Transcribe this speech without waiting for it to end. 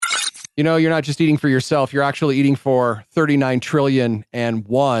You're not just eating for yourself. You're actually eating for 39 trillion and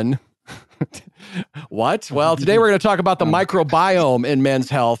one. What? Well, today we're going to talk about the microbiome in men's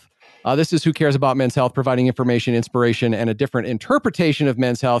health. This is Who Cares About Men's Health, providing information, inspiration, and a different interpretation of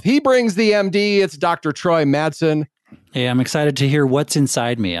men's health. He brings the MD. It's Dr. Troy Madsen. Hey, I'm excited to hear what's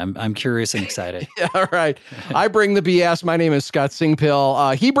inside me. I'm curious and excited. Yeah, all right. I bring the BS. My name is Scott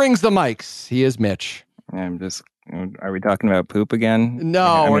Singpill. He brings the mics. He is Mitch. Are we talking about poop again?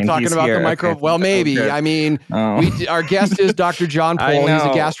 No, we're talking about the micro. Okay. Well, maybe. Okay. I mean, our guest is Dr. John Pohl. He's a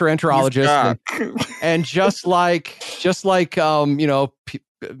gastroenterologist, and just like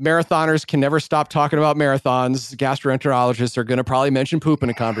marathoners can never stop talking about marathons, gastroenterologists are going to probably mention poop in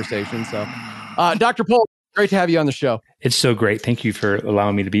a conversation. So, Dr. Pohl, great to have you on the show. It's so great. Thank you for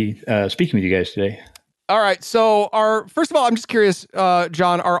allowing me to be speaking with you guys today. All right. So first of all, I'm just curious,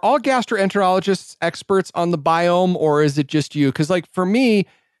 John, are all gastroenterologists experts on the biome, or is it just you? Because for me,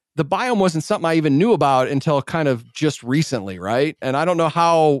 the biome wasn't something I even knew about until kind of just recently, right? And I don't know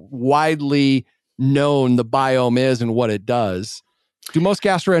how widely known the biome is and what it does. Do most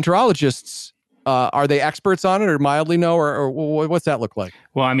gastroenterologists, are they experts on it or mildly know, or what's that look like?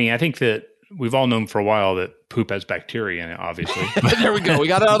 Well, I mean, I think that we've all known for a while that poop has bacteria in it, obviously. There we go. We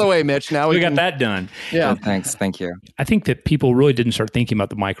got it out of the way, Mitch. Now we got that done. Yeah. Thanks. Thank you. I think that people really didn't start thinking about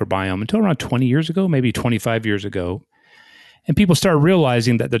the microbiome until around 20 years ago, maybe 25 years ago. And people started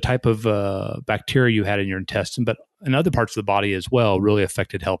realizing that the type of bacteria you had in your intestine, but in other parts of the body as well, really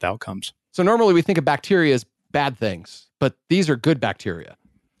affected health outcomes. So normally we think of bacteria as bad things, but these are good bacteria.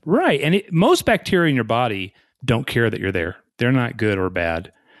 Right. And most bacteria in your body don't care that you're there. They're not good or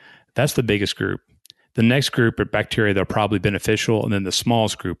bad. That's the biggest group. The next group are bacteria that are probably beneficial, and then the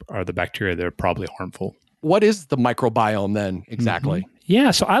smallest group are the bacteria that are probably harmful. What is the microbiome then exactly? Mm-hmm.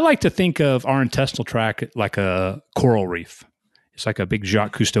 Yeah, so I like to think of our intestinal tract like a coral reef. It's like a big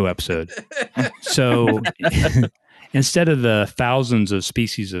Jacques Cousteau episode. So instead of the thousands of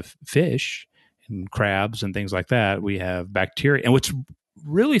species of fish and crabs and things like that, we have bacteria. And what's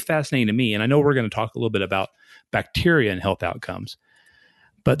really fascinating to me, and I know we're going to talk a little bit about bacteria and health outcomes,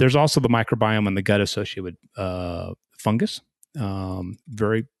 but there's also the microbiome in the gut associated with fungus.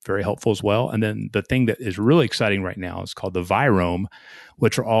 Very, very helpful as well. And then the thing that is really exciting right now is called the virome,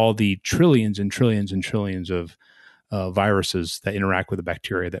 which are all the trillions and trillions and trillions of viruses that interact with the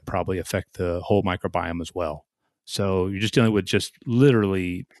bacteria that probably affect the whole microbiome as well. So you're just dealing with just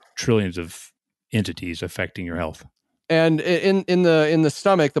literally trillions of entities affecting your health. And in the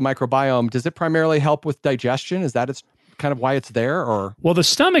stomach, the microbiome, does it primarily help with digestion? Is that its kind of why it's there? Or well, the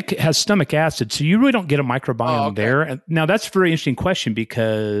stomach has stomach acid, so you really don't get a microbiome there. And now that's a very interesting question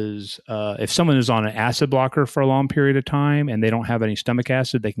because if someone is on an acid blocker for a long period of time and they don't have any stomach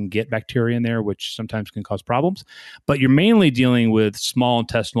acid, they can get bacteria in there, which sometimes can cause problems. But you're mainly dealing with small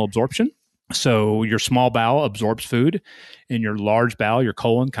intestinal absorption. So your small bowel absorbs food, and your large bowel, your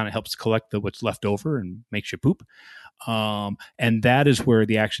colon, kind of helps collect what's left over and makes you poop. And that is where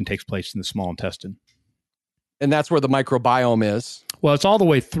the action takes place in the small intestine. And that's where the microbiome is. Well, it's all the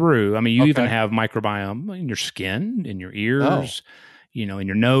way through. I mean, you even have microbiome in your skin, in your ears, in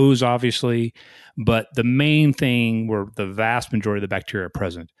your nose, obviously. But the main thing where the vast majority of the bacteria are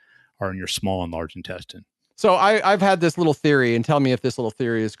present are in your small and large intestine. So I've had this little theory, and tell me if this little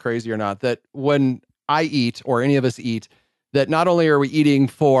theory is crazy or not, that when I eat, or any of us eat, that not only are we eating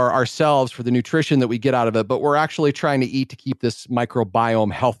for ourselves, for the nutrition that we get out of it, but we're actually trying to eat to keep this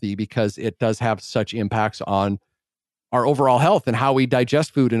microbiome healthy because it does have such impacts on our overall health and how we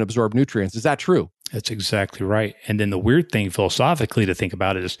digest food and absorb nutrients. Is that true? That's exactly right. And then the weird thing philosophically to think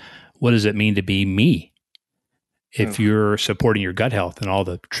about is, what does it mean to be me? If you're supporting your gut health and all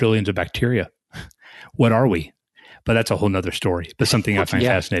the trillions of bacteria, what are we? But that's a whole nother story, but something I find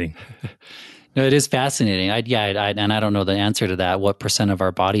fascinating. No, it is fascinating. And I don't know the answer to that. What % of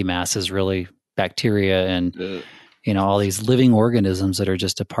our body mass is really bacteria and, all these living organisms that are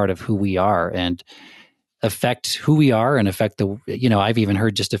just a part of who we are and affect who we are and affect I've even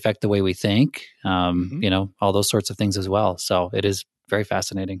heard just affect the way we think, all those sorts of things as well. So it is very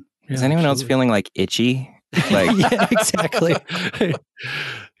fascinating. Is anyone else feeling like itchy? Yeah, exactly.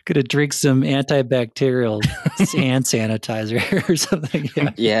 Could drink some antibacterial hand sanitizer or something.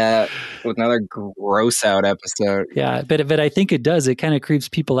 Yeah, with another gross out episode. Yeah, but I think it does. It kind of creeps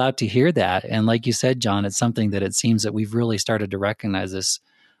people out to hear that. And like you said, John, it's something that it seems that we've really started to recognize this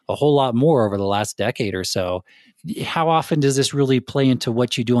a whole lot more over the last decade or so. How often does this really play into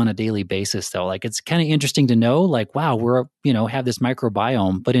what you do on a daily basis, though? Like, it's kind of interesting to know, like, wow, we're, have this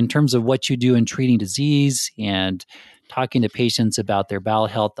microbiome, but in terms of what you do in treating disease and talking to patients about their bowel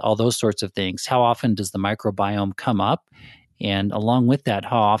health, all those sorts of things, how often does the microbiome come up? And along with that,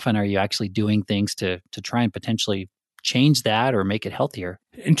 how often are you actually doing things to try and potentially change that or make it healthier?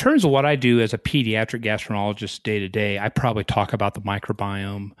 In terms of what I do as a pediatric gastroenterologist day to day, I probably talk about the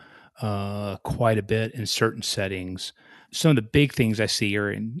microbiome quite a bit in certain settings. Some of the big things I see are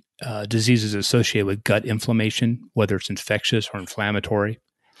in diseases associated with gut inflammation, whether it's infectious or inflammatory.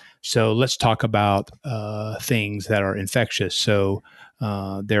 So let's talk about things that are infectious. So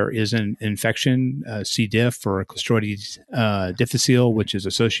there is an infection, C. diff or Clostridium difficile, which is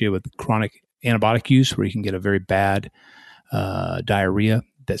associated with chronic antibiotic use, where you can get a very bad diarrhea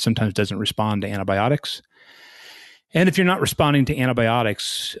that sometimes doesn't respond to antibiotics. And if you're not responding to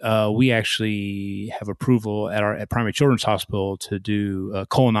antibiotics, we actually have approval at Primary Children's Hospital to do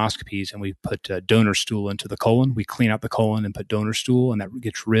colonoscopies, and we put donor stool into the colon. We clean out the colon and put donor stool, and that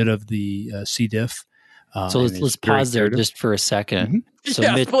gets rid of the C. diff. So let's pause there just for a second. Mm-hmm. So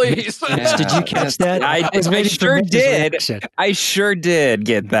yes, please. Mitch, did you catch that? I sure did. I sure did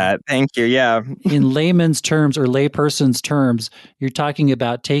get that. Thank you. Yeah. In layman's terms or layperson's terms, you're talking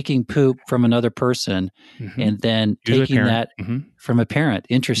about taking poop from another person and then taking that from a parent.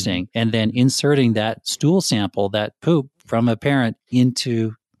 Interesting. And then inserting that stool sample, that poop from a parent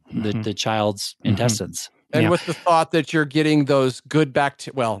into the child's intestines. And with the thought that you're getting those good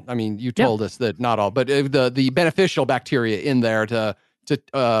bacteria, well, I mean, you told us that not all, but the beneficial bacteria in there to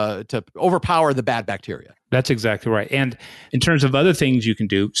overpower the bad bacteria. That's exactly right. And in terms of other things you can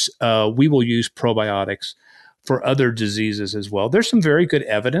do, we will use probiotics for other diseases as well. There's some very good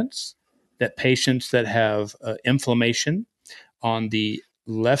evidence that patients that have inflammation on the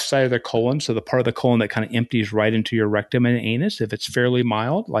left side of their colon, so the part of the colon that kind of empties right into your rectum and anus, if it's fairly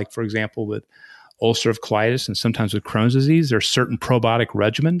mild, like for example with ulcerative colitis and sometimes with Crohn's disease, there are certain probiotic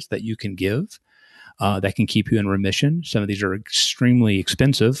regimens that you can give that can keep you in remission. Some of these are extremely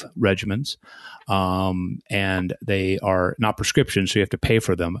expensive regimens, and they are not prescription, so you have to pay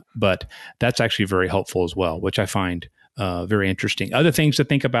for them. But that's actually very helpful as well, which I find very interesting. Other things to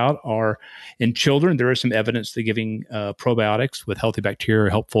think about are in children, there is some evidence that giving probiotics with healthy bacteria are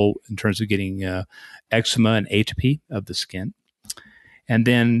helpful in terms of getting eczema and atopy of the skin. And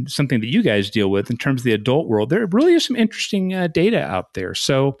then something that you guys deal with in terms of the adult world, there really is some interesting data out there.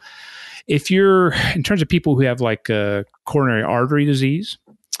 So if you're, in terms of people who have like coronary artery disease,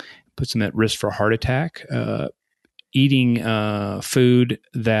 puts them at risk for heart attack, eating food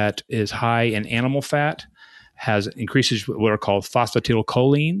that is high in animal fat increases what are called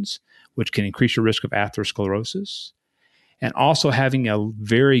phosphatidylcholines, which can increase your risk of atherosclerosis. And also having a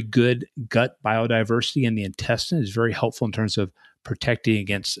very good gut biodiversity in the intestine is very helpful in terms of protecting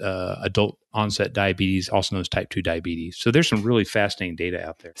against adult onset diabetes, also known as type 2 diabetes. So there's some really fascinating data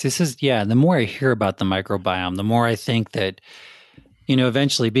out there. So this is, the more I hear about the microbiome, the more I think that,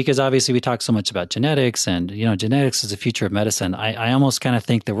 eventually, because obviously we talk so much about genetics and, genetics is the future of medicine. I almost kind of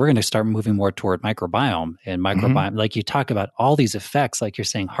think that we're going to start moving more toward microbiome and like you talk about all these effects, like you're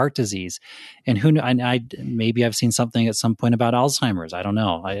saying heart disease and maybe I've seen something at some point about Alzheimer's. I don't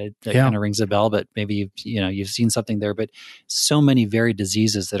know. That kind of rings a bell, but maybe you've seen something there, but so many varied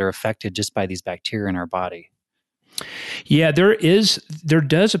diseases that are affected just by these bacteria in our body. Yeah, there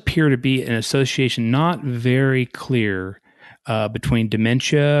does appear to be an association, not very clear, between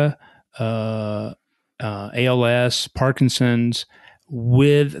dementia, ALS, Parkinson's,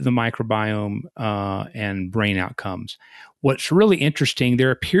 with the microbiome and brain outcomes. What's really interesting,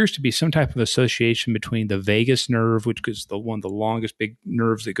 there appears to be some type of association between the vagus nerve, which is one of the longest big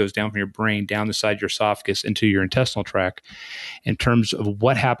nerves that goes down from your brain, down the side of your esophagus into your intestinal tract, in terms of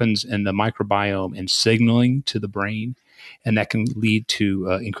what happens in the microbiome and signaling to the brain. And that can lead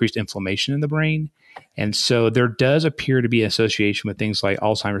to increased inflammation in the brain. And so there does appear to be an association with things like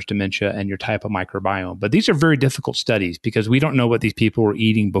Alzheimer's, dementia, and your type of microbiome. But these are very difficult studies because we don't know what these people were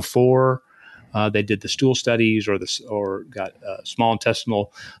eating before they did the stool studies or got small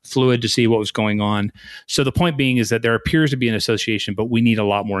intestinal fluid to see what was going on. So the point being is that there appears to be an association, but we need a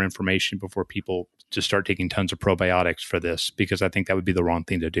lot more information before people just start taking tons of probiotics for this, because I think that would be the wrong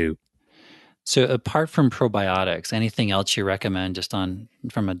thing to do. So apart from probiotics, anything else you recommend just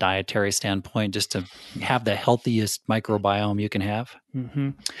from a dietary standpoint, just to have the healthiest microbiome you can have?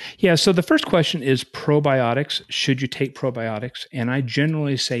 Mm-hmm. Yeah. So the first question is probiotics. Should you take probiotics? And I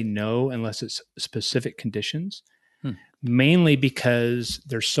generally say no, unless it's specific conditions, mainly because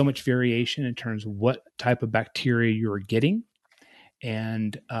there's so much variation in terms of what type of bacteria you're getting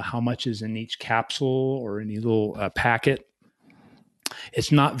and how much is in each capsule or any little packet.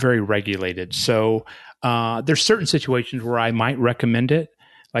 It's not very regulated. So there's certain situations where I might recommend it,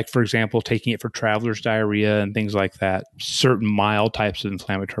 like, for example, taking it for traveler's diarrhea and things like that, certain mild types of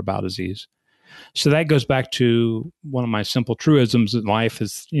inflammatory bowel disease. So that goes back to one of my simple truisms in life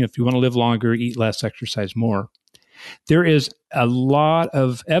is, if you want to live longer, eat less, exercise more. There is a lot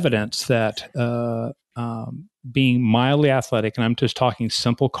of evidence that being mildly athletic, and I'm just talking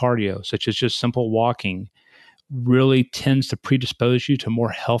simple cardio, such as just simple walking, really tends to predispose you to more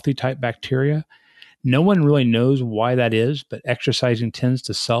healthy type bacteria. No one really knows why that is, but exercising tends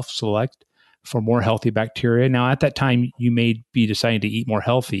to self-select for more healthy bacteria. Now, at that time, you may be deciding to eat more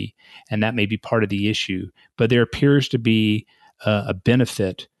healthy, and that may be part of the issue. But there appears to be a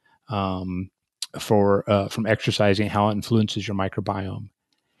benefit from exercising, how it influences your microbiome.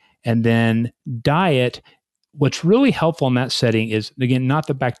 And then diet, what's really helpful in that setting is, again, not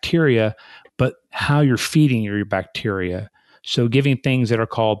the bacteria, but how you're feeding your bacteria. So giving things that are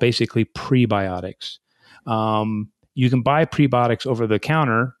called basically prebiotics. You can buy prebiotics over the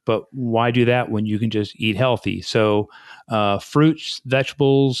counter, but why do that when you can just eat healthy? So fruits,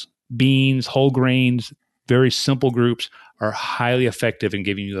 vegetables, beans, whole grains, very simple groups are highly effective in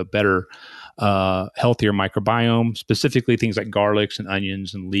giving you a better, healthier microbiome, specifically things like garlics and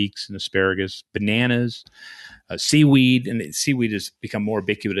onions and leeks and asparagus, bananas, seaweed. And seaweed has become more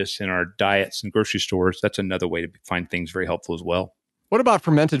ubiquitous in our diets and grocery stores. That's another way to find things very helpful as well. What about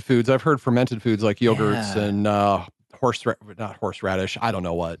fermented foods? I've heard fermented foods like yogurts and not horseradish. I don't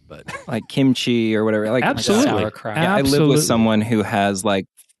know what, but like kimchi or whatever. Like absolutely, sauerkraut. Yeah, I live with someone who has like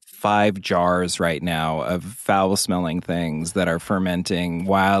 5 jars right now of foul-smelling things that are fermenting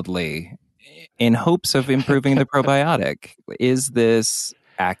wildly in hopes of improving the probiotic. Is this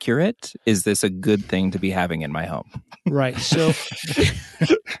accurate? Is this a good thing to be having in my home? Right. So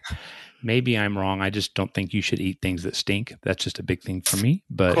maybe I'm wrong. I just don't think you should eat things that stink. That's just a big thing for me.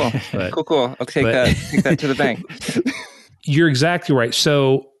 But cool. I'll take that to the bank. You're exactly right.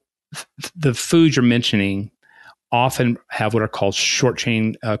 So the foods you're mentioning often have what are called short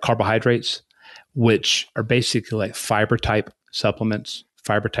chain carbohydrates, which are basically like fiber type supplements,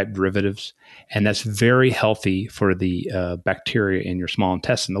 fiber type derivatives. And that's very healthy for the bacteria in your small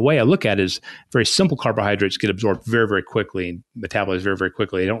intestine. The way I look at it is very simple carbohydrates get absorbed very, very quickly and metabolized very, very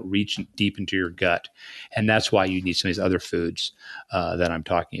quickly. They don't reach deep into your gut. And that's why you need some of these other foods that I'm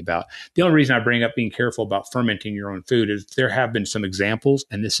talking about. The only reason I bring up being careful about fermenting your own food is there have been some examples,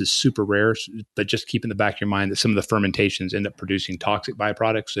 and this is super rare, but just keep in the back of your mind that some of the fermentations end up producing toxic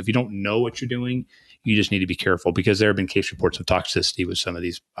byproducts. So if you don't know what you're doing, you just need to be careful, because there have been case reports of toxicity with some of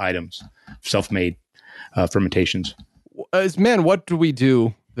these items, self-made fermentations. As men, what do we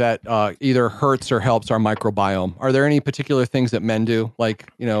do that either hurts or helps our microbiome? Are there any particular things that men do?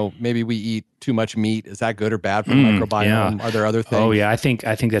 Like, maybe we eat too much meat. Is that good or bad for the microbiome? Yeah. Are there other things? Oh yeah, I think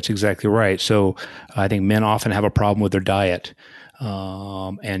that's exactly right. So I think men often have a problem with their diet.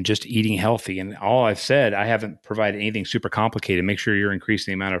 And just eating healthy. And all I've said, I haven't provided anything super complicated. Make sure you're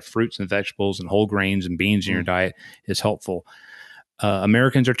increasing the amount of fruits and vegetables and whole grains and beans in your diet is helpful.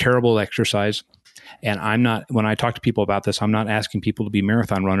 Americans are terrible at exercise. And when I talk to people about this, I'm not asking people to be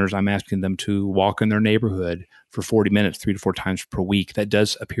marathon runners. I'm asking them to walk in their neighborhood for 40 minutes, 3 to 4 times per week. That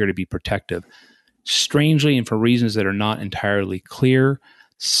does appear to be protective. Strangely, and for reasons that are not entirely clear,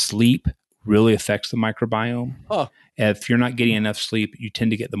 sleep really affects the microbiome. Oh. If you're not getting enough sleep, you tend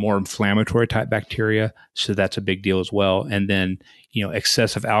to get the more inflammatory type bacteria. So that's a big deal as well. And then,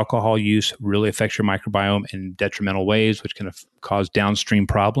 excessive alcohol use really affects your microbiome in detrimental ways, which can cause downstream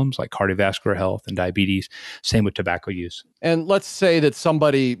problems like cardiovascular health and diabetes. Same with tobacco use. And let's say that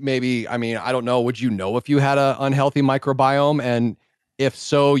somebody I don't know, would you know if you had an unhealthy microbiome? And if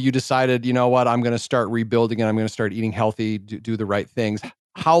so, you decided, you know what, I'm going to start rebuilding and I'm going to start eating healthy, do the right things.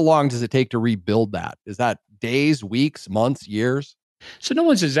 How long does it take to rebuild that? Is that days, weeks, months, years? So no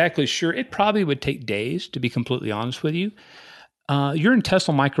one's exactly sure. It probably would take days, to be completely honest with you. Your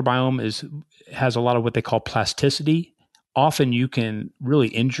intestinal microbiome has a lot of what they call plasticity. Often you can really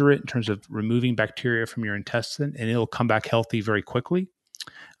injure it in terms of removing bacteria from your intestine, and it'll come back healthy very quickly.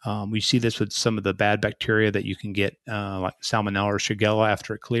 We see this with some of the bad bacteria that you can get, like Salmonella or Shigella.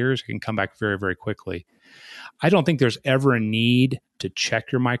 After it clears, it can come back very, very quickly. I don't think there's ever a need to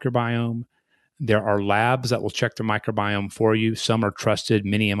check your microbiome. There are labs that will check the microbiome for you. Some are trusted.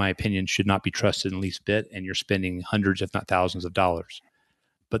 Many, in my opinion, should not be trusted in the least bit, and you're spending hundreds, if not thousands of dollars.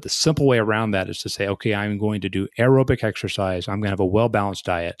 But the simple way around that is to say, okay, I'm going to do aerobic exercise. I'm going to have a well-balanced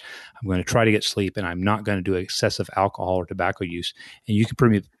diet. I'm going to try to get sleep, and I'm not going to do excessive alcohol or tobacco use. And you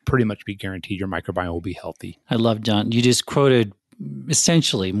can pretty much be guaranteed your microbiome will be healthy. I love, John. You just quoted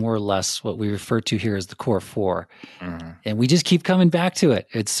essentially more or less what we refer to here as the core 4. And we just keep coming back to it.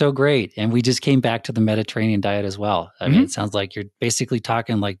 It's so great. And we just came back to the Mediterranean diet as well. I mean, it sounds like you're basically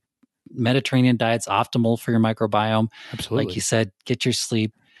talking like Mediterranean diet's optimal for your microbiome. Absolutely. Like you said, get your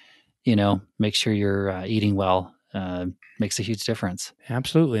sleep, make sure you're eating well makes a huge difference.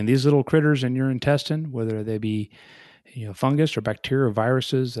 Absolutely. And these little critters in your intestine, whether they be fungus or bacteria or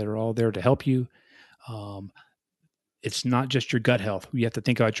viruses that are all there to help you, it's not just your gut health. You have to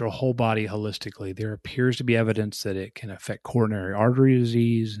think about your whole body holistically. There appears to be evidence that it can affect coronary artery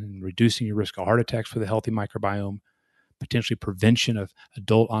disease and reducing your risk of heart attacks with a healthy microbiome, potentially prevention of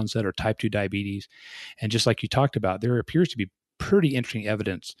adult onset or type 2 diabetes. And just like you talked about, there appears to be pretty interesting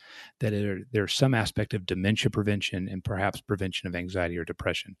evidence that there's some aspect of dementia prevention and perhaps prevention of anxiety or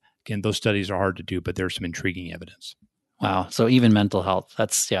depression. Again, those studies are hard to do, but there's some intriguing evidence. Wow. So even mental health,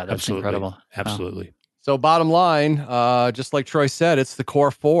 that's Absolutely. incredible. Absolutely. Wow. So bottom line, just like Troy said, it's the core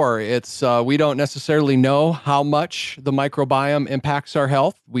four. It's we don't necessarily know how much the microbiome impacts our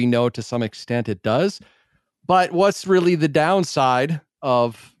health. We know to some extent it does. But what's really the downside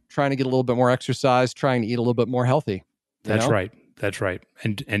of trying to get a little bit more exercise, trying to eat a little bit more healthy? That's right. That's right.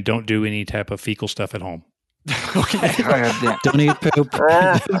 And don't do any type of fecal stuff at home. Okay. Don't eat poop.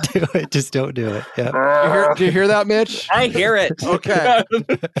 Don't do it. Just don't do it. Yeah. Do you hear that, Mitch? I hear it. Okay.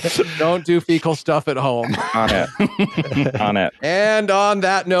 Don't do fecal stuff at home. On it. On it. And on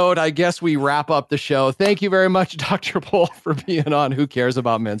that note, I guess we wrap up the show. Thank you very much, Dr. Pohl, for being on Who Cares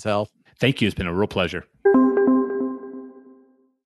About Men's Health. Thank you. It's been a real pleasure.